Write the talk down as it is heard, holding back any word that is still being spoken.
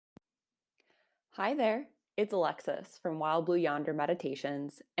Hi there, it's Alexis from Wild Blue Yonder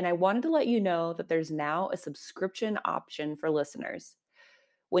Meditations, and I wanted to let you know that there's now a subscription option for listeners.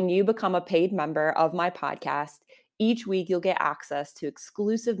 When you become a paid member of my podcast, each week you'll get access to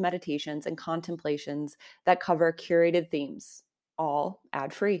exclusive meditations and contemplations that cover curated themes, all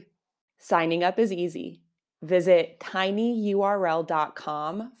ad free. Signing up is easy. Visit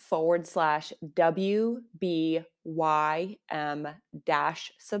tinyurl.com/WBYM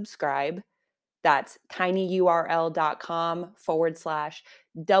subscribe. That's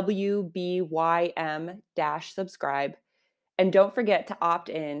tinyurl.com/WBYM subscribe. And don't forget to opt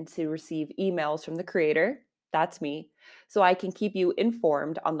in to receive emails from the creator, that's me, so I can keep you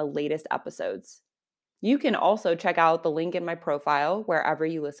informed on the latest episodes. You can also check out the link in my profile wherever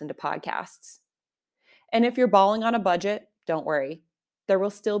you listen to podcasts. And if you're balling on a budget, don't worry. There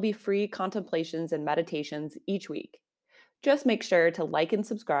will still be free contemplations and meditations each week. Just make sure to like and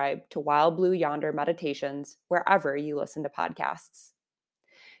subscribe to Wild Blue Yonder Meditations wherever you listen to podcasts.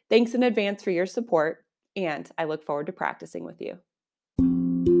 Thanks in advance for your support, and I look forward to practicing with you.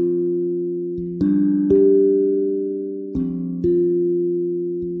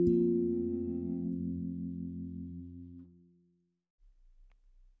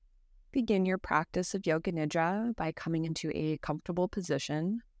 Begin your practice of Yoga Nidra by coming into a comfortable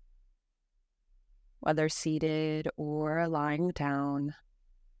position, whether seated or lying down,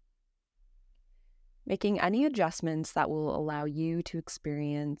 making any adjustments that will allow you to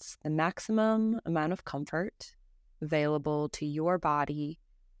experience the maximum amount of comfort available to your body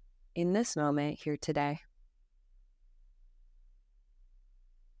in this moment here today.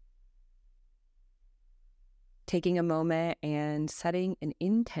 Taking a moment and setting an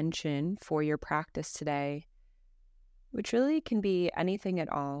intention for your practice today, which really can be anything at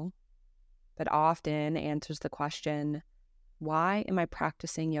all, but often answers the question, why am I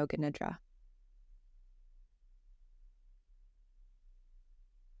practicing Yoga Nidra?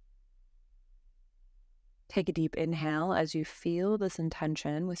 Take a deep inhale as you feel this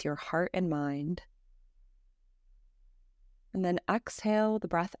intention with your heart and mind. And then exhale the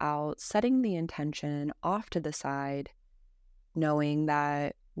breath out, setting the intention off to the side, knowing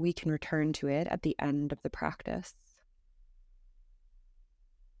that we can return to it at the end of the practice.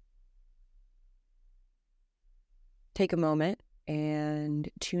 Take a moment and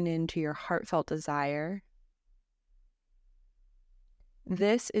tune into your heartfelt desire.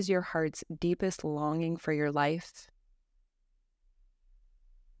 This is your heart's deepest longing for your life.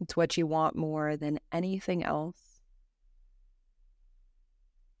 It's what you want more than anything else.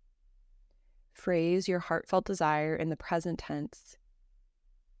 Phrase your heartfelt desire in the present tense,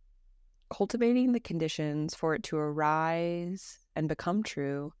 cultivating the conditions for it to arise and become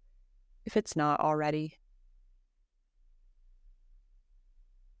true if it's not already.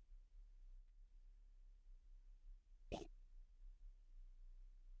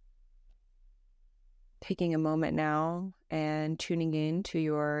 Taking a moment now and tuning in to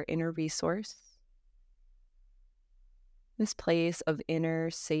your inner resource, this place of inner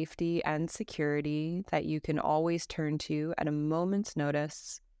safety and security that you can always turn to at a moment's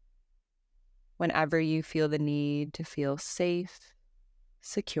notice whenever you feel the need to feel safe,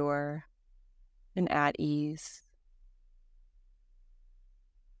 secure, and at ease.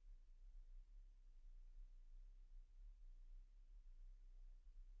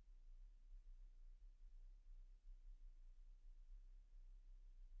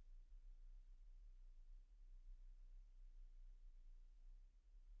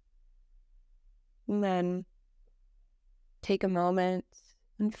 And then take a moment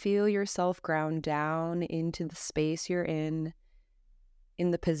and feel yourself ground down into the space you're in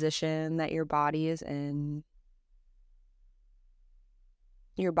the position that your body is in.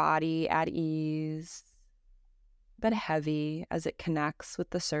 Your body at ease, but heavy as it connects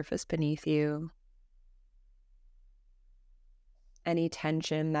with the surface beneath you. Any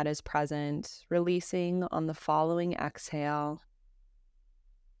tension that is present, releasing on the following exhale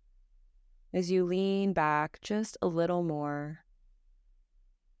as you lean back just a little more,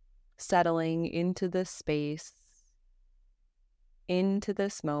 settling into this space, into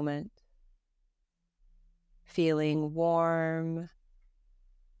this moment, feeling warm,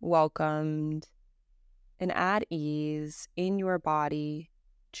 welcomed, and at ease in your body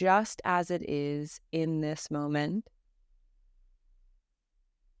just as it is in this moment.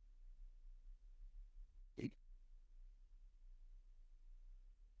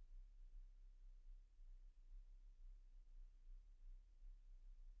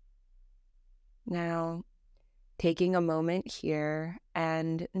 Now, taking a moment here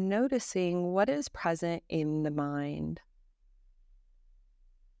and noticing what is present in the mind.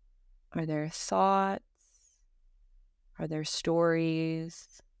 Are there thoughts? Are there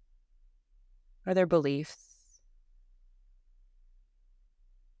stories? Are there beliefs?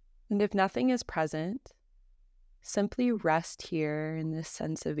 And if nothing is present, simply rest here in this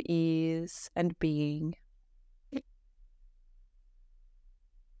sense of ease and being.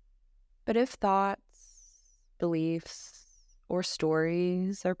 But if thoughts, beliefs, or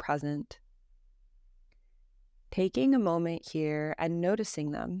stories are present, taking a moment here and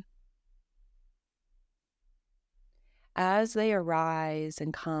noticing them. As they arise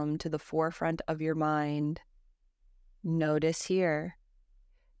and come to the forefront of your mind, notice here,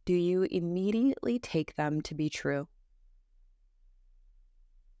 do you immediately take them to be true?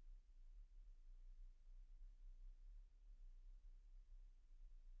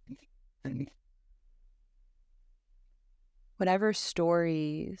 Whatever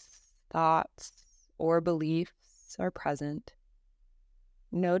stories, thoughts, or beliefs are present,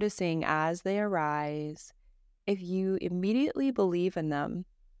 noticing as they arise, if you immediately believe in them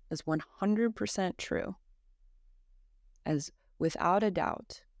as 100% true, as without a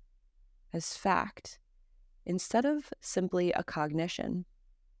doubt, as fact, instead of simply a cognition.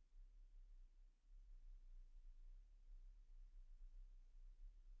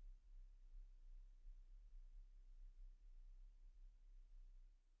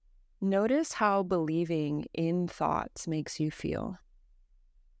 Notice how believing in thoughts makes you feel.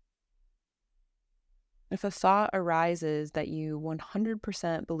 If a thought arises that you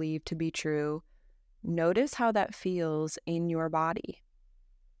 100% believe to be true, notice how that feels in your body.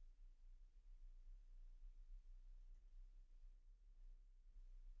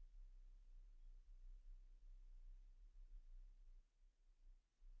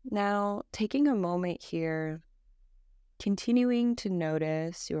 Now, taking a moment here, continuing to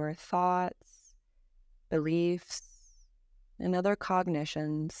notice your thoughts, beliefs, and other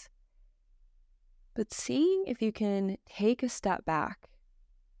cognitions, but seeing if you can take a step back.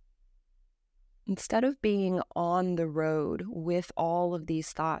 Instead of being on the road with all of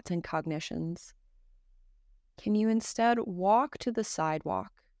these thoughts and cognitions, can you instead walk to the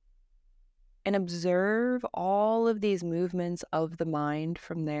sidewalk and observe all of these movements of the mind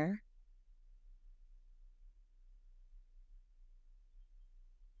from there?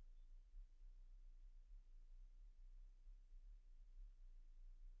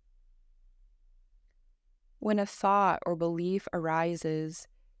 When a thought or belief arises,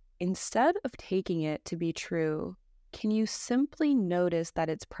 instead of taking it to be true, can you simply notice that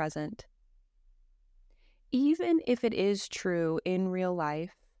it's present? Even if it is true in real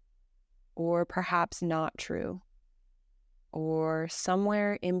life, or perhaps not true, or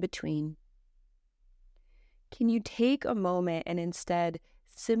somewhere in between, can you take a moment and instead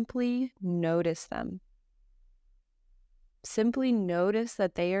simply notice them? Simply notice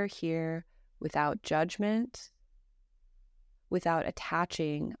that they are here without judgment, without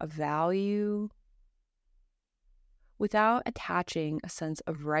attaching a value, without attaching a sense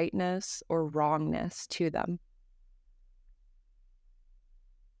of rightness or wrongness to them.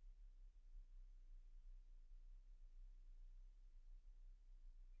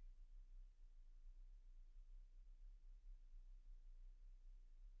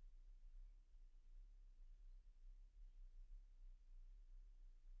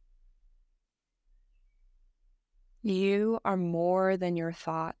 You are more than your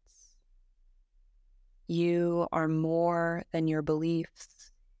thoughts. You are more than your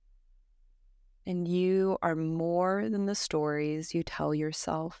beliefs. And you are more than the stories you tell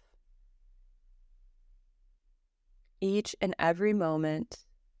yourself. Each and every moment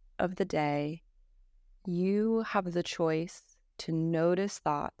of the day, you have the choice to notice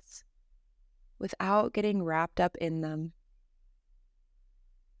thoughts without getting wrapped up in them.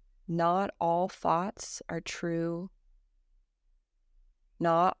 Not all thoughts are true.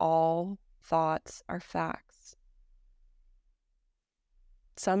 Not all thoughts are facts.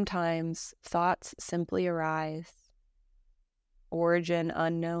 Sometimes thoughts simply arise, origin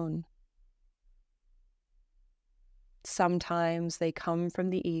unknown. Sometimes they come from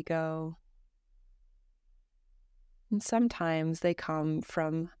the ego, and sometimes they come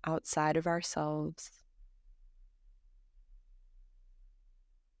from outside of ourselves.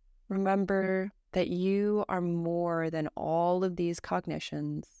 Remember that you are more than all of these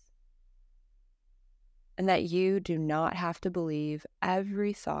cognitions, and that you do not have to believe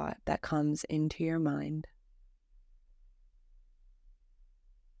every thought that comes into your mind.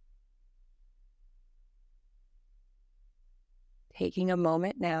 Taking a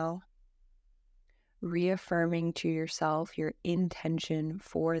moment now, reaffirming to yourself your intention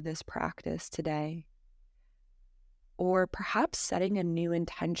for this practice today. or perhaps setting a new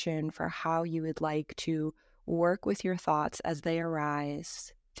intention for how you would like to work with your thoughts as they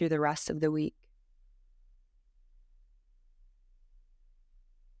arise through the rest of the week.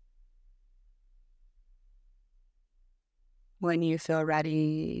 When you feel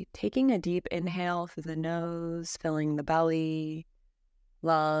ready, taking a deep inhale through the nose, filling the belly,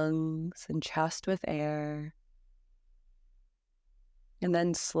 lungs, and chest with air, and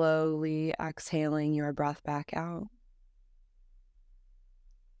then slowly exhaling your breath back out.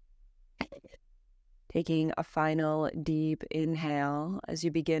 Taking a final deep inhale as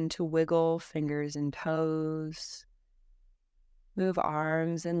you begin to wiggle fingers and toes, move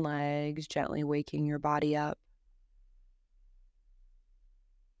arms and legs, gently waking your body up.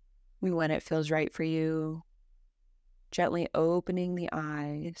 And when it feels right for you, gently opening the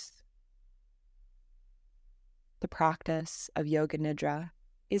eyes. The practice of Yoga Nidra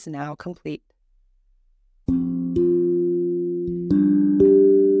is now complete.